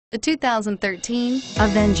The 2013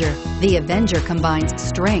 Avenger. The Avenger combines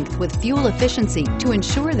strength with fuel efficiency to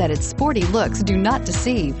ensure that its sporty looks do not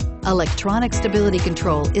deceive. Electronic stability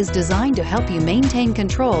control is designed to help you maintain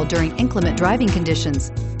control during inclement driving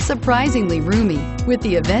conditions. Surprisingly roomy, with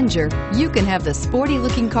the Avenger, you can have the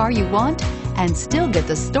sporty-looking car you want and still get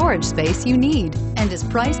the storage space you need, and is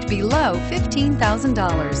priced below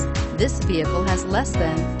 $15,000. This vehicle has less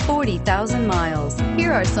than 40,000 miles.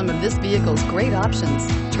 Here are some of this vehicle's great options: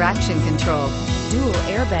 traction control, dual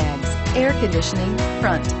airbags, air conditioning,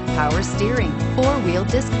 front, power steering, four-wheel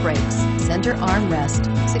disc brakes, center armrest,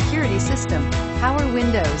 security system, power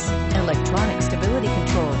windows, electronic stability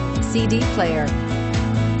control, CD player.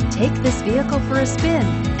 Take this vehicle for a spin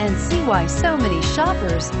and see why so many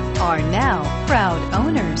shoppers are now proud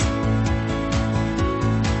owners.